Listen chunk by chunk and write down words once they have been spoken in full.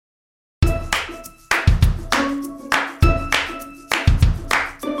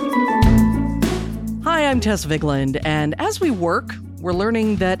I'm Tess Vigland, and as we work, we're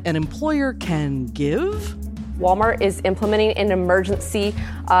learning that an employer can give. Walmart is implementing an emergency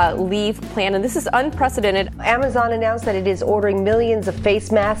leave plan, and this is unprecedented. Amazon announced that it is ordering millions of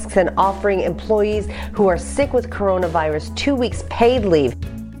face masks and offering employees who are sick with coronavirus 2 weeks paid leave.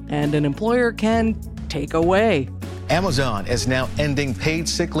 And an employer can take away. Amazon is now ending paid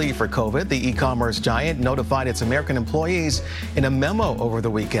sick leave for COVID. The e-commerce giant notified its American employees in a memo over the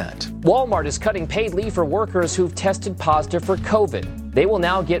weekend. Walmart is cutting paid leave for workers who've tested positive for COVID. They will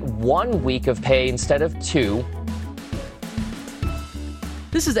now get 1 week of pay instead of 2.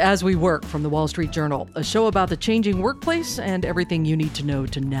 This is As We Work from the Wall Street Journal, a show about the changing workplace and everything you need to know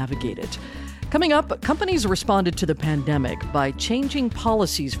to navigate it. Coming up, companies responded to the pandemic by changing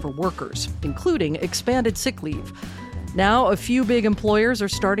policies for workers, including expanded sick leave. Now, a few big employers are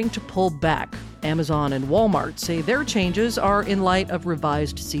starting to pull back. Amazon and Walmart say their changes are in light of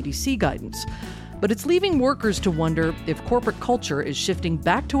revised CDC guidance. But it's leaving workers to wonder if corporate culture is shifting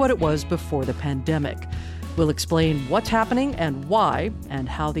back to what it was before the pandemic. We'll explain what's happening and why, and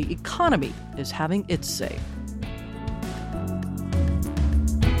how the economy is having its say.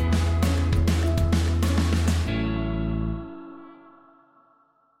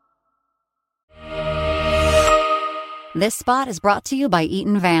 This spot is brought to you by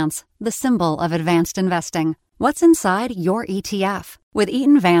Eaton Vance, the symbol of advanced investing. What's inside your ETF? With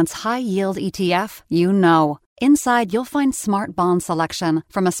Eaton Vance High Yield ETF, you know. Inside, you'll find smart bond selection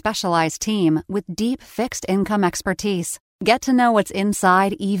from a specialized team with deep fixed income expertise. Get to know what's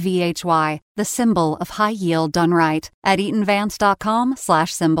inside EVHY, the symbol of high yield done right, at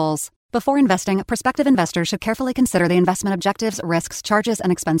eatonvance.com/symbols. Before investing, prospective investors should carefully consider the investment objectives, risks, charges, and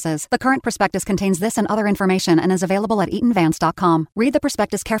expenses. The current prospectus contains this and other information and is available at eatonvance.com. Read the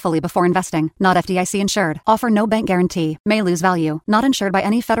prospectus carefully before investing. Not FDIC insured. Offer no bank guarantee. May lose value. Not insured by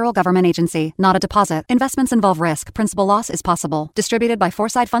any federal government agency. Not a deposit. Investments involve risk. Principal loss is possible. Distributed by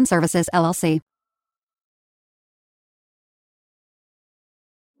Foreside Fund Services, LLC.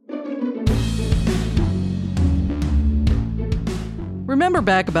 Remember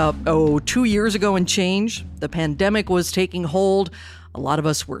back about, 2 years ago and change? The pandemic was taking hold. A lot of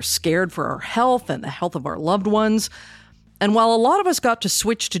us were scared for our health and the health of our loved ones. And while a lot of us got to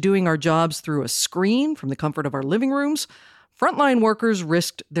switch to doing our jobs through a screen from the comfort of our living rooms, frontline workers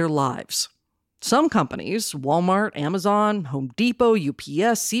risked their lives. Some companies, Walmart, Amazon, Home Depot,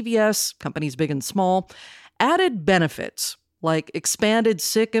 UPS, CVS, companies big and small, added benefits like expanded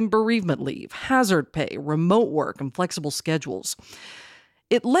sick and bereavement leave, hazard pay, remote work, and flexible schedules.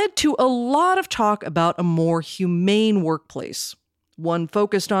 It led to a lot of talk about a more humane workplace, one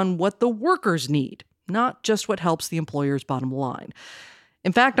focused on what the workers need, not just what helps the employer's bottom line.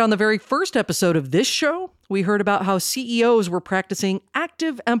 In fact, on the very first episode of this show, we heard about how CEOs were practicing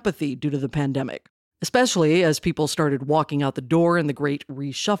active empathy due to the pandemic, especially as people started walking out the door in the Great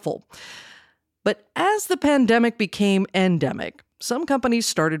Reshuffle. But as the pandemic became endemic, some companies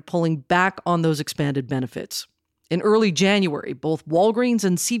started pulling back on those expanded benefits. In early January, both Walgreens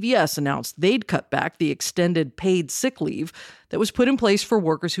and CVS announced they'd cut back the extended paid sick leave that was put in place for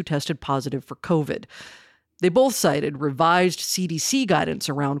workers who tested positive for COVID. They both cited revised CDC guidance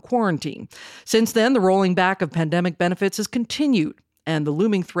around quarantine. Since then, the rolling back of pandemic benefits has continued, and the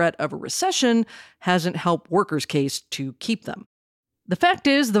looming threat of a recession hasn't helped workers' case to keep them. The fact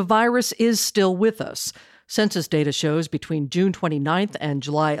is, the virus is still with us. Census data shows between June 29th and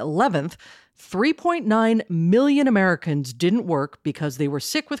July 11th, 3.9 million Americans didn't work because they were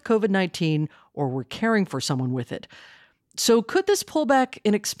sick with COVID-19 or were caring for someone with it. So could this pullback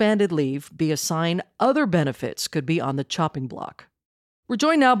in expanded leave be a sign other benefits could be on the chopping block? We're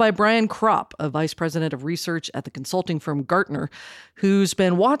joined now by Brian Kropp, a vice president of research at the consulting firm Gartner, who's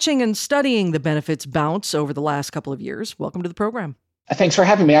been watching and studying the benefits bounce over the last couple of years. Welcome to the program. Thanks for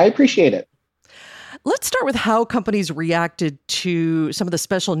having me. I appreciate it. Let's start with how companies reacted to some of the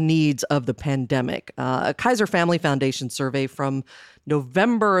special needs of the pandemic. A Kaiser Family Foundation survey from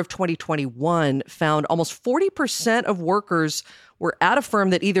November of 2021 found almost 40% of workers were at a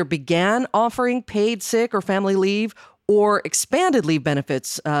firm that either began offering paid sick or family leave or expanded leave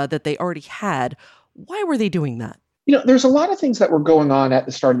benefits that they already had. Why were they doing that? There's a lot of things that were going on at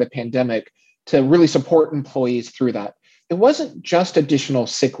the start of the pandemic to really support employees through that. It wasn't just additional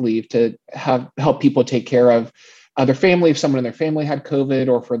sick leave to help people take care of their family if someone in their family had COVID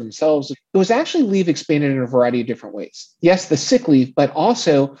or for themselves. It was actually leave expanded in a variety of different ways. Yes, the sick leave, but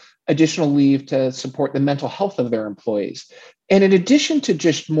also additional leave to support the mental health of their employees. And in addition to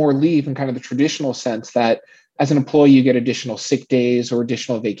just more leave in kind of the traditional sense that as an employee, you get additional sick days or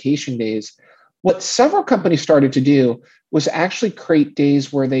additional vacation days, What several companies started to do was actually create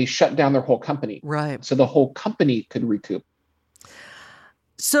days where they shut down their whole company. Right. So the whole company could recoup.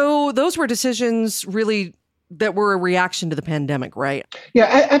 So those were decisions really that were a reaction to the pandemic, right?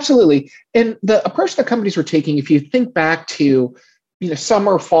 Yeah, absolutely. And the approach that companies were taking, if you think back to,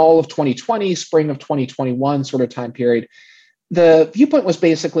 summer, fall of 2020, spring of 2021 sort of time period, the viewpoint was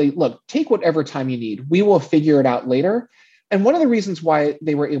basically, look, take whatever time you need. We will figure it out later. And one of the reasons why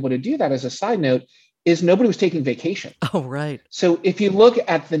they were able to do that, as a side note, is nobody was taking vacation. Oh, right. So if you look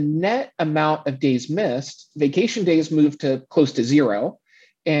at the net amount of days missed, vacation days moved to close to zero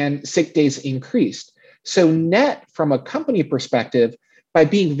and sick days increased. So net, from a company perspective, by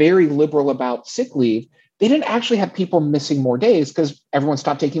being very liberal about sick leave, they didn't actually have people missing more days because everyone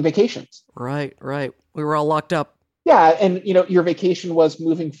stopped taking vacations. Right. We were all locked up. Yeah. And, your vacation was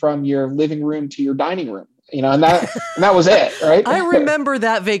moving from your living room to your dining room, and that was it, right? I remember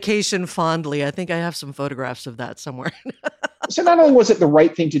that vacation fondly. I think I have some photographs of that somewhere. So not only was it the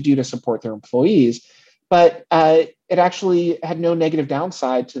right thing to do to support their employees, but it actually had no negative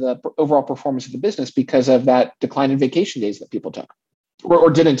downside to the overall performance of the business because of that decline in vacation days that people took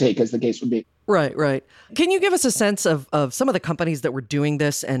or didn't take, as the case would be. Right. Can you give us a sense of some of the companies that were doing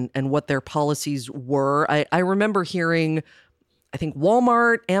this and what their policies were? I remember hearing, I think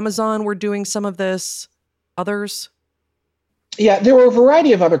Walmart, Amazon were doing some of this. Others? Yeah, there were a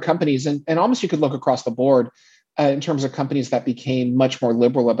variety of other companies, and almost you could look across the board in terms of companies that became much more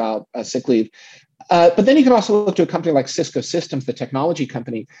liberal about sick leave. But then you can also look to a company like Cisco Systems, the technology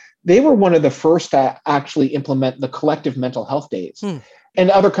company. They were one of the first to actually implement the collective mental health days. And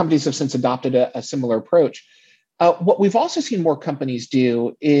other companies have since adopted a similar approach. What we've also seen more companies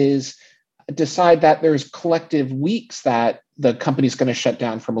do is decide that there's collective weeks that the company's going to shut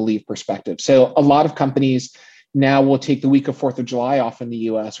down from a leave perspective. So a lot of companies now will take the week of 4th of July off in the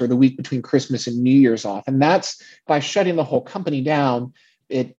US or the week between Christmas and New Year's off. And that's by shutting the whole company down,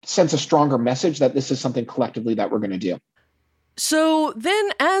 it sends a stronger message that this is something collectively that we're going to do. So then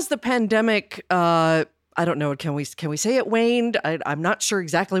as the pandemic, I don't know, can we say it waned? I'm not sure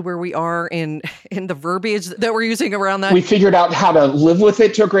exactly where we are in the verbiage that we're using around that. We figured out how to live with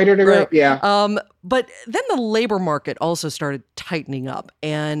it to a greater degree. Right. Yeah. But then the labor market also started tightening up,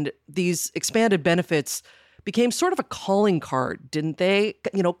 and these expanded benefits became sort of a calling card, didn't they?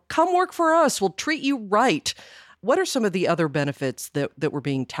 Come work for us. We'll treat you right. What are some of the other benefits that were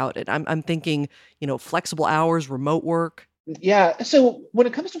being touted? I'm thinking, flexible hours, remote work. Yeah. So when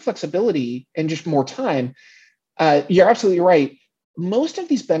it comes to flexibility and just more time, you're absolutely right. Most of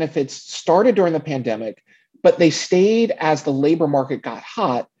these benefits started during the pandemic, but they stayed as the labor market got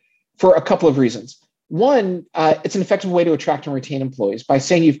hot for a couple of reasons. One, it's an effective way to attract and retain employees by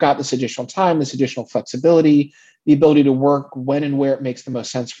saying you've got this additional time, this additional flexibility, the ability to work when and where it makes the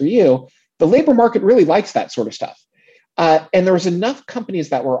most sense for you. The labor market really likes that sort of stuff. And there was enough companies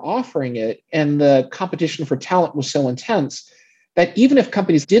that were offering it, and the competition for talent was so intense that even if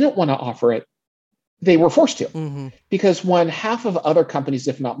companies didn't want to offer it, they were forced to. Mm-hmm. Because when half of other companies,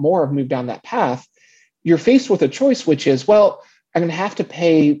 if not more, have moved down that path, you're faced with a choice, which is, well, I'm going to have to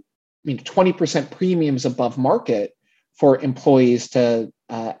pay 20% premiums above market for employees to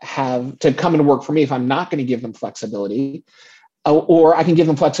have to come and work for me if I'm not going to give them flexibility, or I can give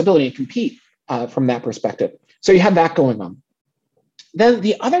them flexibility and compete from that perspective. So you have that going on. Then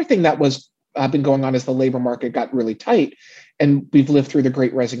the other thing that was been going on as the labor market got really tight, and we've lived through the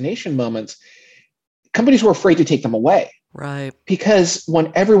great resignation moments, companies were afraid to take them away. Right. Because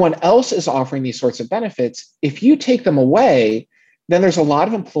when everyone else is offering these sorts of benefits, if you take them away, then there's a lot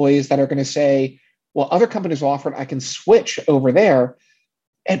of employees that are going to say, well, other companies will offer it, I can switch over there.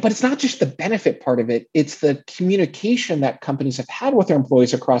 But it's not just the benefit part of it. It's the communication that companies have had with their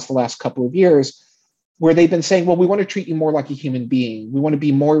employees across the last couple of years, where they've been saying, well, we want to treat you more like a human being. We want to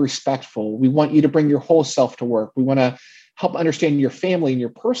be more respectful. We want you to bring your whole self to work. We want to help understand your family and your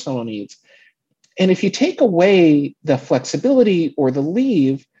personal needs. And if you take away the flexibility or the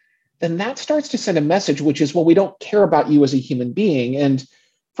leave, then that starts to send a message, which is, well, we don't care about you as a human being. And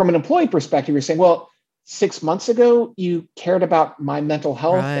from an employee perspective, you're saying, well, 6 months ago, you cared about my mental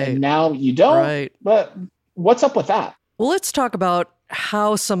health, right, and now you don't. Right. But what's up with that? Well, let's talk about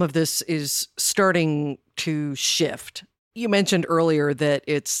how some of this is starting to shift. You mentioned earlier that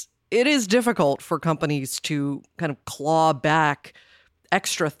it is difficult for companies to kind of claw back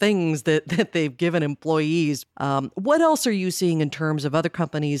extra things that they've given employees. What else are you seeing in terms of other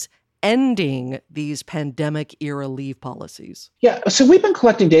companies ending these pandemic era leave policies? Yeah, so we've been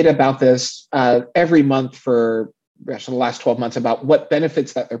collecting data about this every month for the last 12 months about what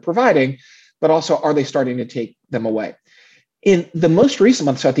benefits that they're providing, but also are they starting to take them away? In the most recent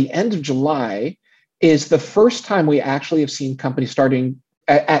month, so at the end of July, is the first time we actually have seen companies starting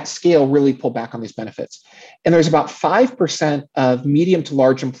at scale really pull back on these benefits. And there's about 5% of medium to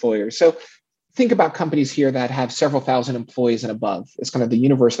large employers. So think about companies here that have several thousand employees and above. It's kind of the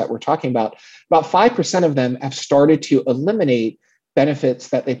universe that we're talking about. About 5% of them have started to eliminate benefits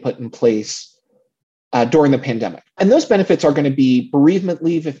that they put in place during the pandemic. And those benefits are going to be bereavement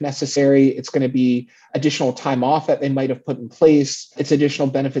leave if necessary. It's going to be additional time off that they might have put in place. It's additional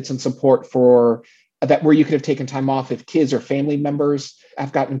benefits and support for that where you could have taken time off if kids or family members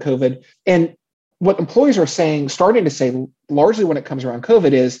have gotten COVID. And what employers are saying, starting to say largely when it comes around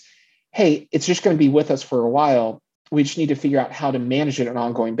COVID is, hey, it's just going to be with us for a while. We just need to figure out how to manage it on an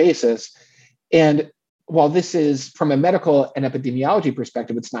ongoing basis. And while this is from a medical and epidemiology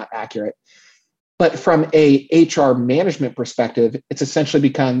perspective, it's not accurate. But from a HR management perspective, it's essentially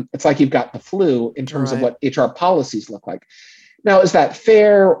become, it's like you've got the flu in terms of what HR policies look like. Now, is that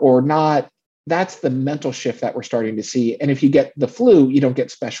fair or not? That's the mental shift that we're starting to see. And if you get the flu, you don't get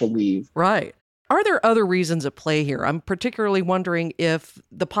special leave. Right. Are there other reasons at play here? I'm particularly wondering if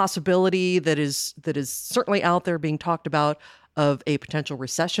the possibility that is certainly out there being talked about of a potential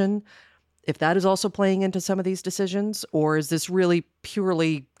recession, if that is also playing into some of these decisions, or is this really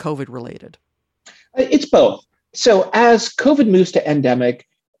purely COVID related? It's both. So as COVID moves to endemic,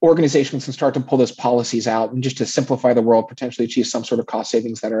 organizations can start to pull those policies out and just to simplify the world, potentially achieve some sort of cost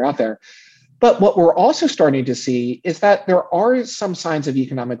savings that are out there. But what we're also starting to see is that there are some signs of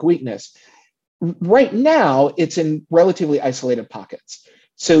economic weakness. Right now, it's in relatively isolated pockets.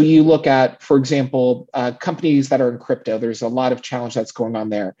 So you look at, for example, companies that are in crypto, there's a lot of challenge that's going on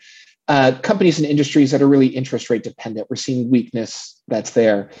there. Companies and industries that are really interest rate dependent, we're seeing weakness that's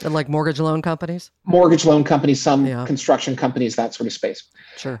there. And like mortgage loan companies? Mortgage loan companies, some construction companies, that sort of space.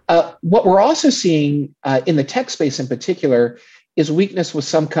 Sure. What we're also seeing in the tech space in particular is weakness with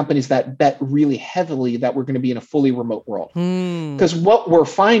some companies that bet really heavily that we're going to be in a fully remote world. Because what we're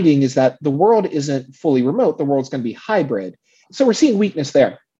finding is that the world isn't fully remote, the world's going to be hybrid. So we're seeing weakness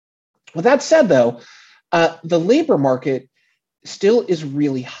there. With that said, though, the labor market still is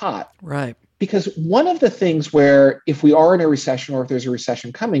really hot. Right. Because one of the things where if we are in a recession or if there's a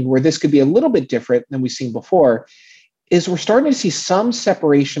recession coming, where this could be a little bit different than we've seen before, is we're starting to see some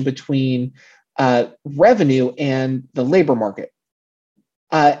separation between revenue and the labor market.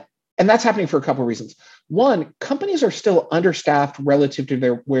 And that's happening for a couple of reasons. One, companies are still understaffed relative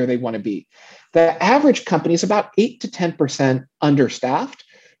to where they want to be. The average company is about 8 to 10% understaffed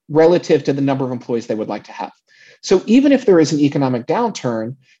relative to the number of employees they would like to have. So even if there is an economic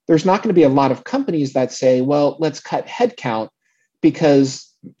downturn, there's not going to be a lot of companies that say, well, let's cut headcount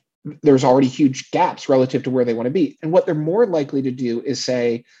because there's already huge gaps relative to where they want to be. And what they're more likely to do is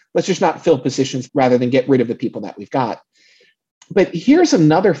say, let's just not fill positions rather than get rid of the people that we've got. But here's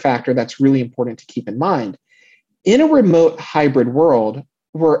another factor that's really important to keep in mind. In a remote hybrid world,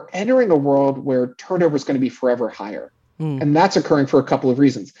 we're entering a world where turnover is going to be forever higher. And that's occurring for a couple of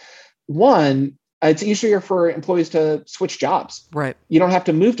reasons. One, it's easier for employees to switch jobs. Right. You don't have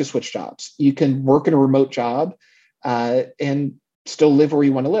to move to switch jobs. You can work in a remote job and still live where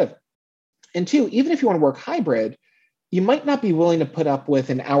you want to live. And two, even if you want to work hybrid, you might not be willing to put up with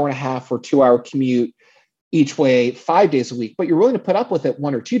an hour and a half or 2 hour commute each way 5 days a week, but you're willing to put up with it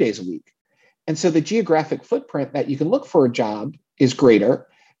 1 or 2 days a week. And so the geographic footprint that you can look for a job is greater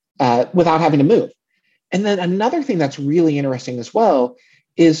without having to move. And then another thing that's really interesting as well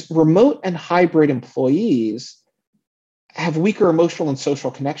is remote and hybrid employees have weaker emotional and social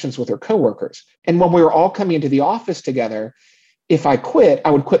connections with their coworkers. And when we were all coming into the office together, if I quit,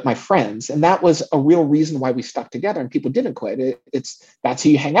 I would quit my friends. And that was a real reason why we stuck together and people didn't quit. That's who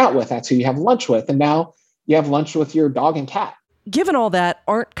you hang out with. That's who you have lunch with. And now you have lunch with your dog and cat. Given all that,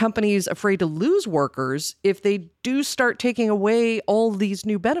 aren't companies afraid to lose workers if they do start taking away all these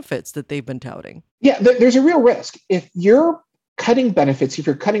new benefits that they've been touting? Yeah, there's a real risk. If you're cutting benefits, if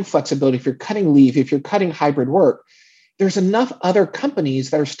you're cutting flexibility, if you're cutting leave, if you're cutting hybrid work, there's enough other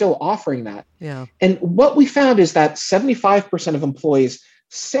companies that are still offering that. Yeah. And what we found is that 75% of employees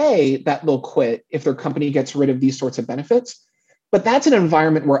say that they'll quit if their company gets rid of these sorts of benefits. But that's an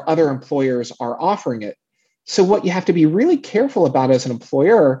environment where other employers are offering it. So what you have to be really careful about as an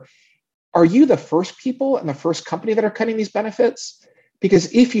employer, are you the first people and the first company that are cutting these benefits?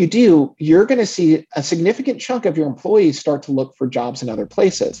 Because if you do, you're going to see a significant chunk of your employees start to look for jobs in other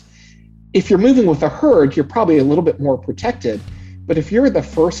places. If you're moving with a herd, you're probably a little bit more protected. But if you're the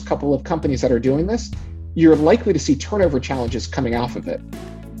first couple of companies that are doing this, you're likely to see turnover challenges coming off of it.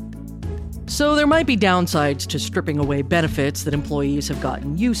 So there might be downsides to stripping away benefits that employees have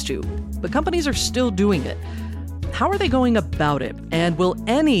gotten used to, but companies are still doing it. how are they going about it? And will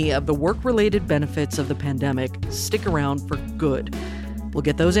any of the work-related benefits of the pandemic stick around for good? We'll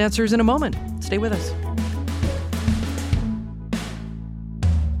get those answers in a moment. Stay with us.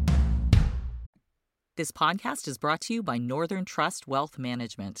 This podcast is brought to you by Northern Trust Wealth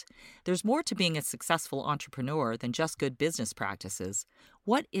Management. There's more to being a successful entrepreneur than just good business practices.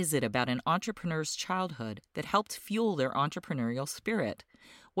 What is it about an entrepreneur's childhood that helped fuel their entrepreneurial spirit?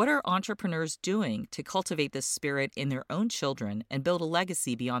 What are entrepreneurs doing to cultivate this spirit in their own children and build a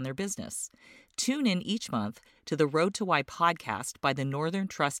legacy beyond their business? Tune in each month to the Road to Why podcast by the Northern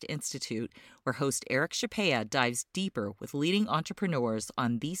Trust Institute, where host Eric Chapea dives deeper with leading entrepreneurs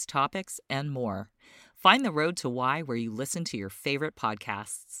on these topics and more. Find the Road to Why where you listen to your favorite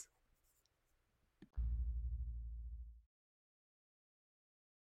podcasts.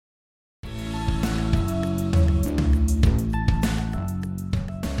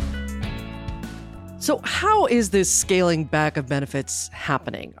 So how is this scaling back of benefits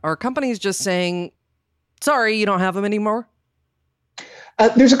happening? Are companies just saying, sorry, you don't have them anymore?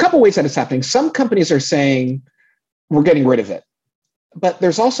 There's a couple ways that it's happening. Some companies are saying, we're getting rid of it. But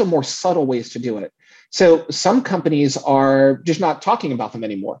there's also more subtle ways to do it. So some companies are just not talking about them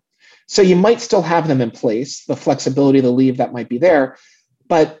anymore. So you might still have them in place, the flexibility, the leave that might be there,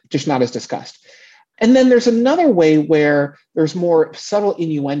 but just not as discussed. And then there's another way where there's more subtle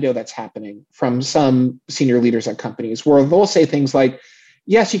innuendo that's happening from some senior leaders at companies where they'll say things like,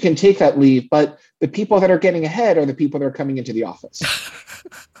 yes, you can take that leave, but the people that are getting ahead are the people that are coming into the office.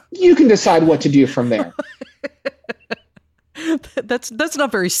 You can decide what to do from there. That's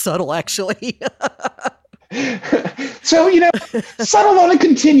not very subtle, actually. So, subtle on a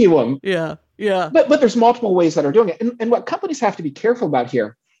continuum. Yeah. But there's multiple ways that are doing it. And what companies have to be careful about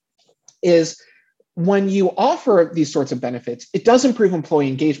here is when you offer these sorts of benefits, it does improve employee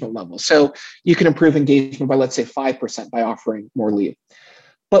engagement levels. So you can improve engagement by, let's say, 5% by offering more leave.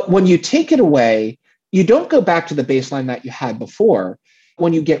 But when you take it away, you don't go back to the baseline that you had before.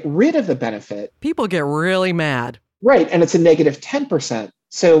 When you get rid of the benefit, people get really mad. Right. And it's a negative 10%.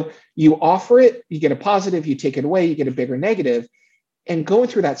 So you offer it, you get a positive, you take it away, you get a bigger negative. And going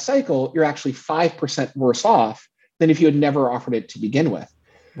through that cycle, you're actually 5% worse off than if you had never offered it to begin with.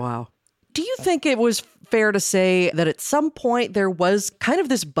 Wow. Do you think it was fair to say that at some point there was kind of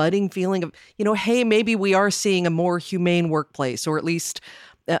this budding feeling of, hey, maybe we are seeing a more humane workplace, or at least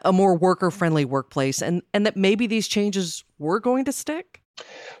a more worker-friendly workplace, and that maybe these changes were going to stick?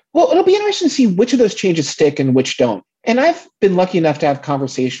 Well, it'll be interesting to see which of those changes stick and which don't. And I've been lucky enough to have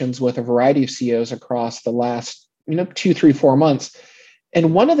conversations with a variety of CEOs across the last, 2, 3, 4 months.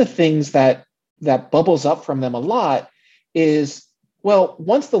 And one of the things that bubbles up from them a lot is, well,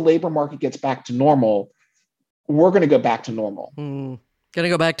 once the labor market gets back to normal, we're going to go back to normal. Going to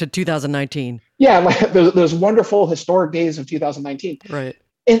go back to 2019. Yeah, like those wonderful historic days of 2019. Right.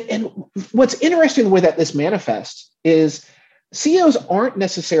 And what's interesting the way that this manifests is CEOs aren't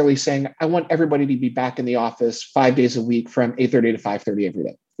necessarily saying, I want everybody to be back in the office 5 days a week from 8:30 to 5:30 every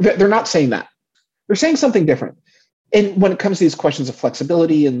day. They're not saying that. They're saying something different. And when it comes to these questions of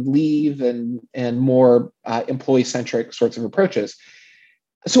flexibility and leave and more employee-centric sorts of approaches.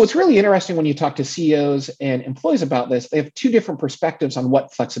 So it's really interesting when you talk to CEOs and employees about this, they have two different perspectives on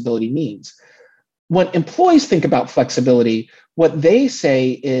what flexibility means. When employees think about flexibility, what they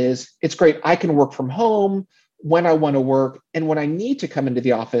say is, it's great, I can work from home when I want to work, and when I need to come into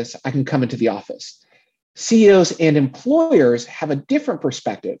the office, I can come into the office. CEOs and employers have a different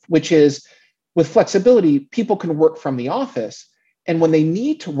perspective, which is, with flexibility, people can work from the office. And when they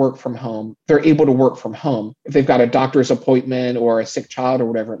need to work from home, they're able to work from home if they've got a doctor's appointment or a sick child or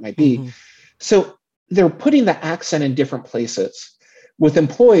whatever it might be. Mm-hmm. So they're putting the accent in different places. With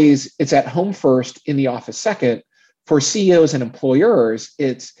employees, it's at home first, in the office second. For CEOs and employers,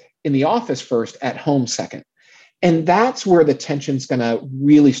 it's in the office first, at home second. And that's where the tension's going to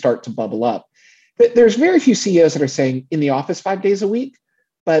really start to bubble up. But there's very few CEOs that are saying in the office 5 days a week,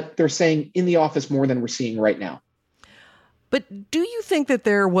 but they're saying in the office more than we're seeing right now. But do you think that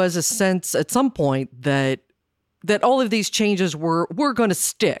there was a sense at some point that all of these changes were going to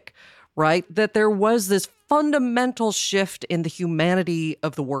stick, right? That there was this fundamental shift in the humanity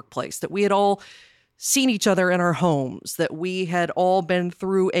of the workplace, that we had all seen each other in our homes, that we had all been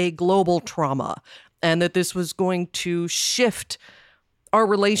through a global trauma, and that this was going to shift our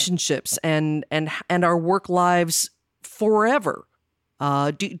relationships and our work lives forever.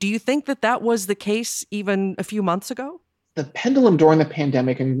 Do you think that was the case even a few months ago? The pendulum during the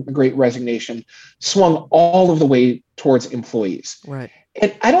pandemic and the Great Resignation swung all of the way towards employees. Right.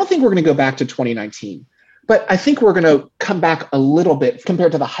 And I don't think we're going to go back to 2019, but I think we're going to come back a little bit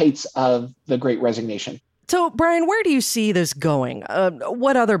compared to the heights of the Great Resignation. So, Brian, where do you see this going?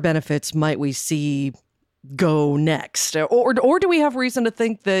 What other benefits might we see go next? Or do we have reason to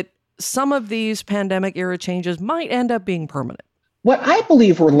think that some of these pandemic-era changes might end up being permanent? What I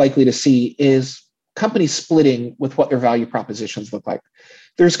believe we're likely to see is companies splitting with what their value propositions look like.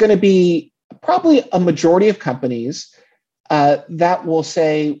 There's going to be probably a majority of companies that will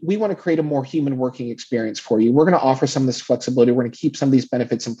say, we want to create a more human working experience for you. We're going to offer some of this flexibility. We're going to keep some of these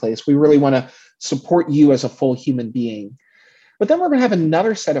benefits in place. We really want to support you as a full human being. But then we're going to have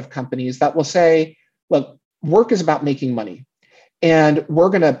another set of companies that will say, look, work is about making money. And we're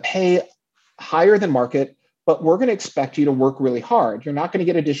going to pay higher than market, but we're going to expect you to work really hard. You're not going to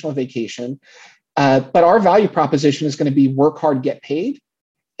get additional vacation. But our value proposition is going to be work hard, get paid.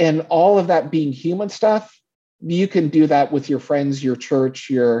 And all of that being human stuff, you can do that with your friends, your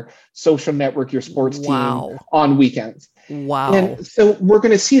church, your social network, your sports team on weekends. Wow. And so we're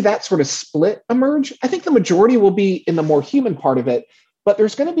going to see that sort of split emerge. I think the majority will be in the more human part of it, but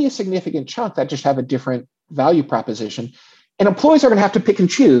there's going to be a significant chunk that just have a different value proposition. And employees are going to have to pick and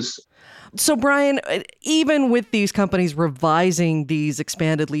choose. So, Brian, even with these companies revising these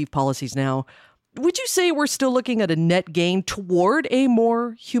expanded leave policies now, would you say we're still looking at a net gain toward a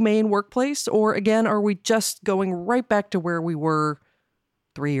more humane workplace? Or again, are we just going right back to where we were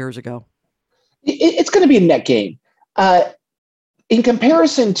 3 years ago? It's going to be a net gain. In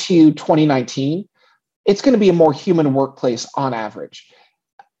comparison to 2019, it's going to be a more human workplace on average.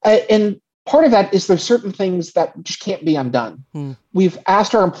 And part of that is there's certain things that just can't be undone. We've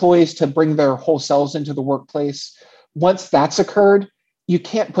asked our employees to bring their whole selves into the workplace. Once that's occurred, you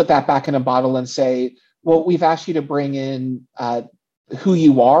can't put that back in a bottle and say, well, we've asked you to bring in who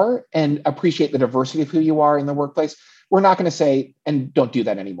you are and appreciate the diversity of who you are in the workplace. We're not going to say, and don't do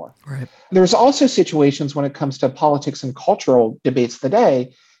that anymore. Right. There's also situations when it comes to politics and cultural debates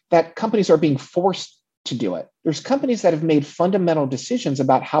today that companies are being forced to do it. There's companies that have made fundamental decisions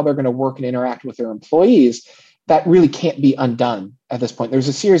about how they're going to work and interact with their employees that really can't be undone at this point. There's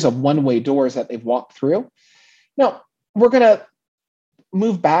a series of one-way doors that they've walked through. Now, we're going to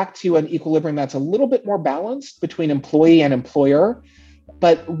move back to an equilibrium that's a little bit more balanced between employee and employer.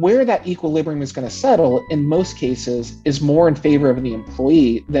 But where that equilibrium is going to settle, in most cases, is more in favor of the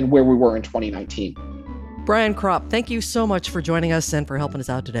employee than where we were in 2019. Brian Kropp, thank you so much for joining us and for helping us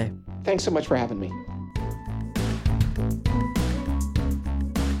out today. Thanks so much for having me.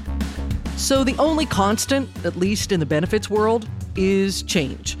 So the only constant, at least in the benefits world, is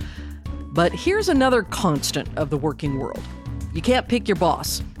change. But here's another constant of the working world. You can't pick your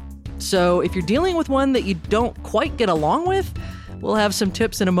boss. So if you're dealing with one that you don't quite get along with, we'll have some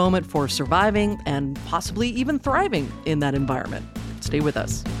tips in a moment for surviving and possibly even thriving in that environment. Stay with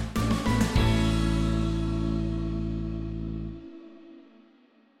us.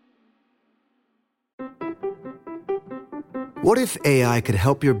 What if AI could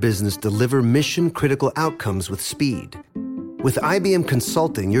help your business deliver mission-critical outcomes with speed? With IBM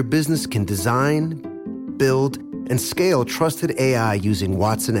Consulting, your business can design, build, and scale trusted AI using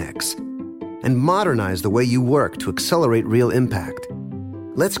Watson X, and modernize the way you work to accelerate real impact.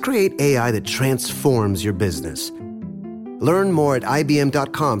 Let's create AI that transforms your business. Learn more at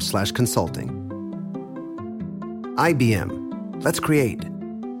ibm.com/consulting. IBM. Let's create.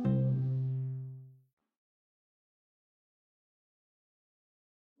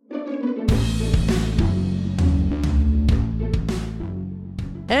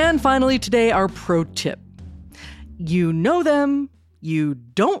 And finally today, our pro tip. You know them, you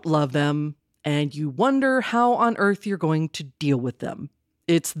don't love them, and you wonder how on earth you're going to deal with them.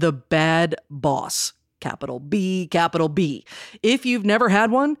 It's the bad boss, capital B, capital B. If you've never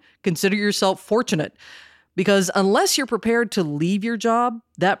had one, consider yourself fortunate. Because unless you're prepared to leave your job,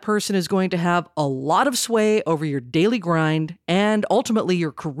 that person is going to have a lot of sway over your daily grind and ultimately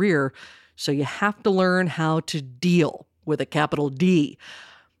your career. So you have to learn how to deal with a capital D.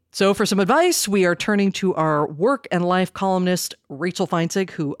 So for some advice, we are turning to our work and life columnist, Rachel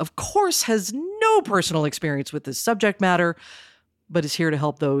Feinzig, who, of course, has no personal experience with this subject matter, but is here to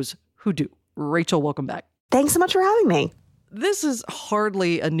help those who do. Rachel, welcome back. Thanks so much for having me. This is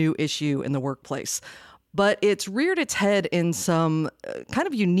hardly a new issue in the workplace, but it's reared its head in some kind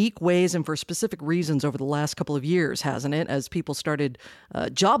of unique ways and for specific reasons over the last couple of years, hasn't it, as people started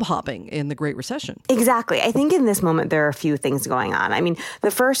job hopping in the Great Recession? Exactly. I think in this moment, there are a few things going on. I mean,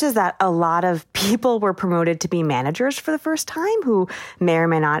 the first is that a lot of people were promoted to be managers for the first time who may or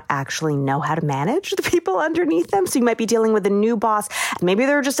may not actually know how to manage the people underneath them. So you might be dealing with a new boss. Maybe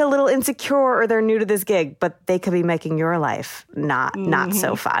they're just a little insecure or they're new to this gig, but they could be making your life not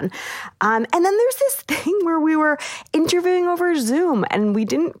so fun. And then there's this thing thing where we were interviewing over Zoom and we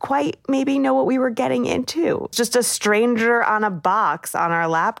didn't quite maybe know what we were getting into. Just a stranger on a box on our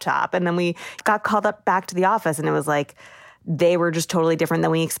laptop. And then we got called up back to the office and it was like, they were just totally different than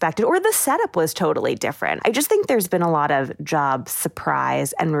we expected, or the setup was totally different. I just think there's been a lot of job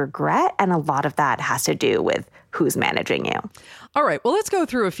surprise and regret, and a lot of that has to do with who's managing you. All right, well, let's go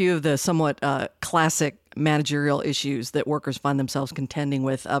through a few of the somewhat classic managerial issues that workers find themselves contending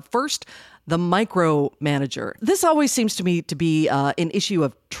with. First, the micromanager. This always seems to me to be an issue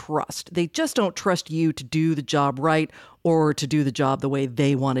of trust. They just don't trust you to do the job right or to do the job the way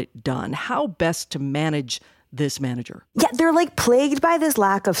they want it done. How best to manage this manager? Yeah, they're like plagued by this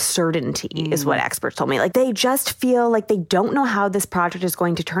lack of certainty is what experts told me. Like they just feel like they don't know how this project is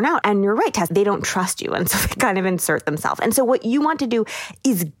going to turn out. And you're right, Tess, they don't trust you. And so they kind of insert themselves. And so what you want to do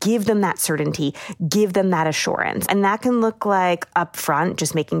is give them that certainty, give them that assurance. And that can look like upfront,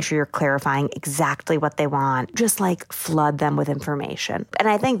 just making sure you're clarifying exactly what they want, just like flood them with information. And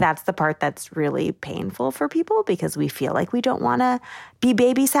I think that's the part that's really painful for people because we feel like we don't want to be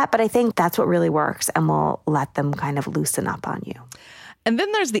babysat. But I think that's what really works and will let them kind of loosen up on you. And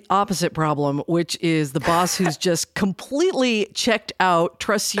then there's the opposite problem, which is the boss who's just completely checked out,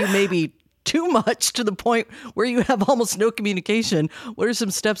 trusts you maybe too much to the point where you have almost no communication. What are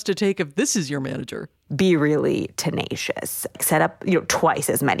some steps to take if this is your manager? Be really tenacious. Set up, twice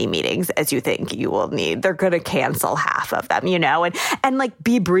as many meetings as you think you will need. They're going to cancel half of them, and like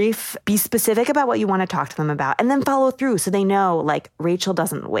be brief, be specific about what you want to talk to them about, and then follow through so they know, like, Rachel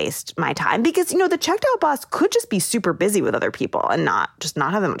doesn't waste my time because, the checked out boss could just be super busy with other people and not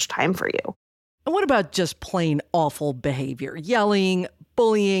have that much time for you. And what about just plain awful behavior? Yelling,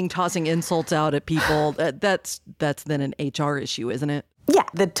 bullying, tossing insults out at people. That's then an HR issue, isn't it? Yeah,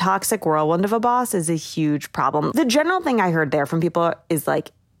 the toxic whirlwind of a boss is a huge problem. The general thing I heard there from people is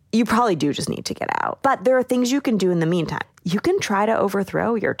like, you probably do just need to get out. But there are things you can do in the meantime. You can try to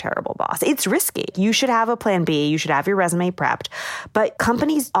overthrow your terrible boss. It's risky. You should have a plan B. You should have your resume prepped. But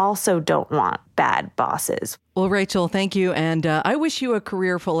companies also don't want bad bosses. Well, Rachel, thank you. And I wish you a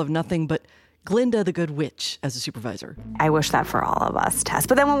career full of nothing but Glinda the Good Witch as a supervisor. I wish that for all of us, Tess.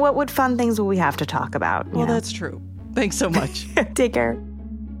 But then what fun things will we have to talk about? Well, that's true. Thanks so much. Take care.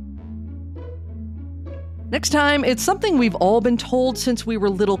 Next time, it's something we've all been told since we were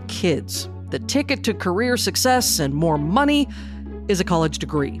little kids. The ticket to career success and more money is a college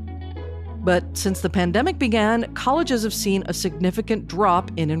degree. But since the pandemic began, colleges have seen a significant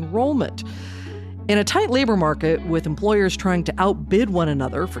drop in enrollment. In a tight labor market, with employers trying to outbid one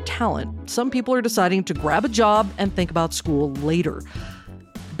another for talent, some people are deciding to grab a job and think about school later.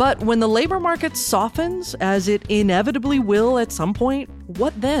 But when the labor market softens, as it inevitably will at some point,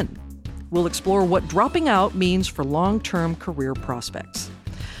 what then? We'll explore what dropping out means for long-term career prospects.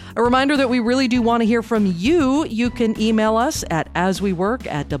 A reminder that we really do want to hear from you. You can email us at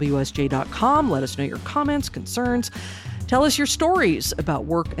aswework@wsj.com. Let us know your comments, concerns. Tell us your stories about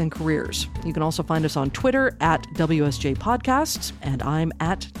work and careers. You can also find us on Twitter at WSJ Podcasts, and I'm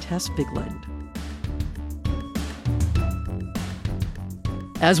at Tess Bigland.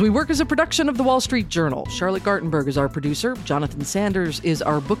 As We Work is a production of The Wall Street Journal. Charlotte Gartenberg is our producer. Jonathan Sanders is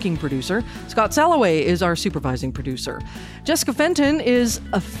our booking producer. Scott Salloway is our supervising producer. Jessica Fenton is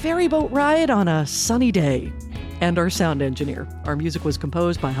a ferry boat ride on a sunny day. And our sound engineer. Our music was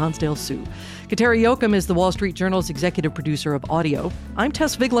composed by Hansdale Hsu. Kateri Jochum is The Wall Street Journal's executive producer of audio. I'm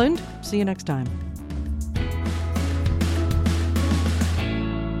Tess Bigland. See you next time.